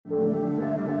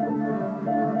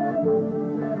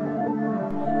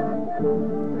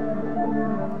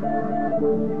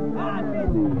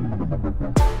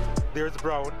There's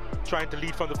Brown trying to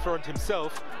lead from the front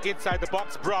himself. Inside the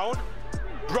box, Brown.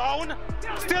 Brown,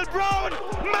 still Brown,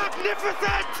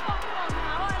 magnificent!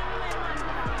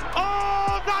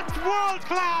 Oh, that's world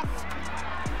class!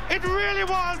 It really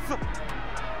was!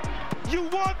 You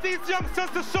want these youngsters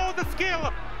to show the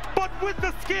skill, but with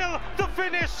the skill, the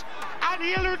finish, and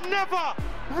he'll never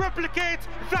replicate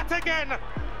that again.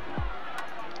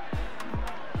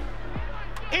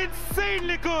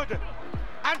 Insanely good,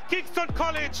 and Kingston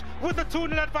College with a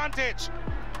 2-0 advantage.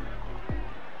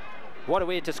 What a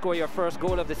way to score your first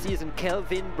goal of the season.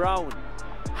 Kelvin Brown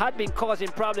had been causing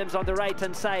problems on the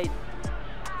right-hand side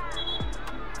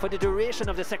for the duration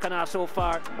of the second half so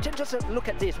far. Just look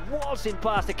at this, waltzing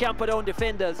past the camper down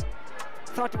defenders.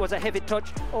 Thought it was a heavy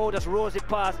touch. Oh, just rose it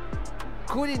past.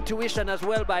 Good intuition as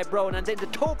well by Brown, and then the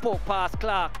topo past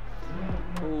Clark,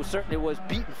 who certainly was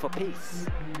beaten for pace.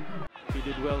 He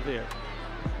did well there.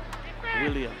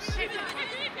 Williams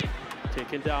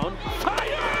taken down.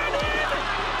 Fired!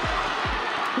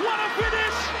 What a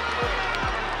finish!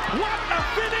 What a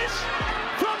finish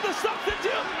from the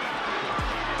substitute!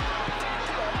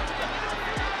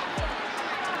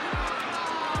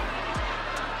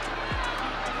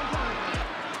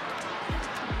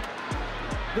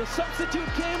 The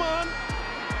substitute came on,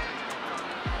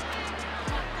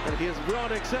 and he has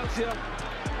brought Excelsior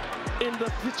in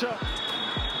the picture.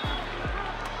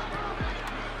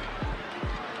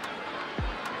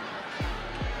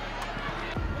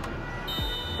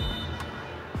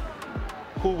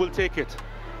 Who will take it?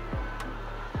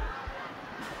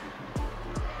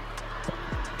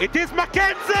 It is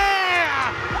Mackenzie!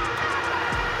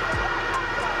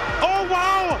 Oh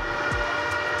wow!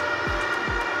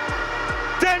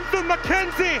 Denzel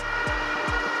Mackenzie!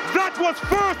 That was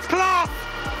first class!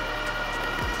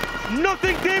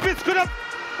 Nothing Davis could have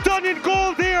done in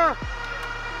goal there.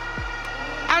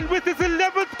 And with his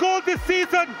 11th goal this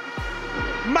season,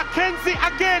 Mackenzie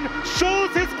again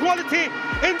shows his quality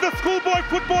in the schoolboy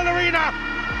football arena.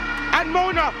 And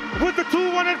Mona with the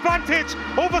 2-1 advantage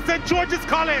over St. George's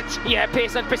College. Yeah,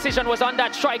 pace and precision was on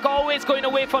that strike, always going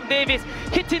away from Davis,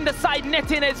 hitting the side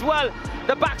netting as well.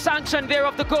 The back sanction there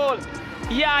of the goal.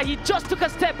 Yeah, he just took a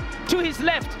step to his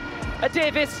left,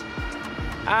 Davis.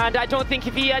 And I don't think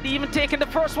if he had even taken the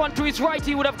first one to his right,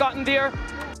 he would have gotten there.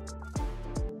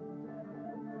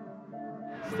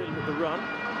 Still with the run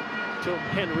to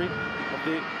Henry of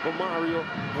the Romario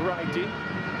variety.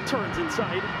 Turns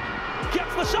inside,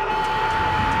 gets the shot off!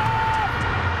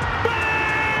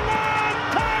 Bang on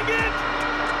target!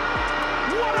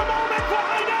 What a moment for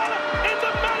Heidel in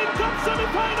the Manning Cup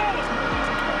semi-final!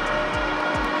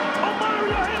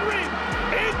 Romario Henry,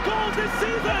 8 goals this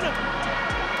season!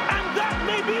 And that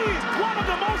may be one of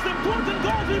the most important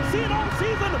goals we've seen all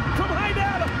season from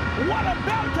Heidel. What a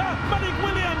belter! Malik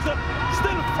Williams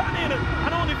still fanning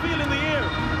and only feeling the air.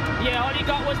 Yeah, all he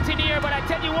got was thin air, but I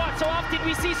tell you what, so often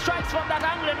we see strikes from that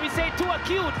angle and we say too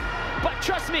acute. But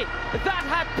trust me, that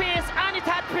had pace and it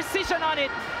had precision on it.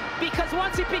 Because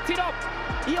once he picked it up,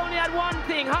 he only had one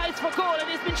thing, eyes for goal, and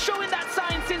he's been showing that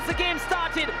sign since the game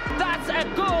started. That's a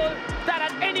goal that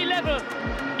at any level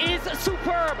is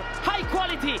superb, high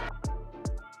quality.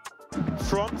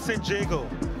 From St. Jago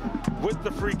with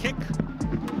the free kick.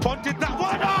 Punted that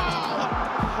one.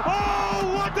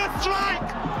 Oh, what a strike!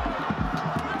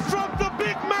 From the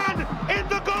big man in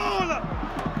the goal.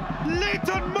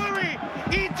 Leighton Murray,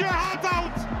 eat your heart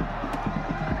out.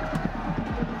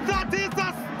 That is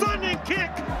a stunning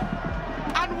kick.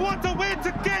 And what a way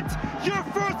to get your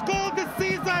first goal this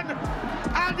season.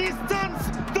 And he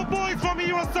stuns the boys from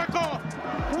Hero Circle.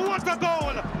 What a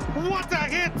goal. What a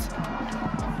hit.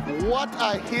 What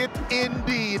a hit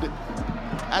indeed.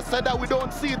 I said that we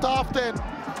don't see it often,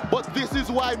 but this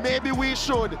is why maybe we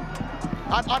should.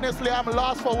 And honestly, I'm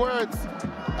lost for words.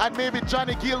 And maybe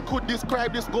Johnny Gill could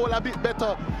describe this goal a bit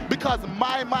better, because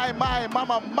my,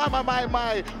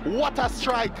 what a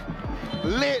strike.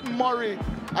 Leighton Murray,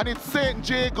 and it's St.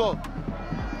 Jago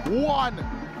 1,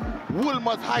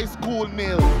 Wolmer's High School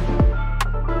 0.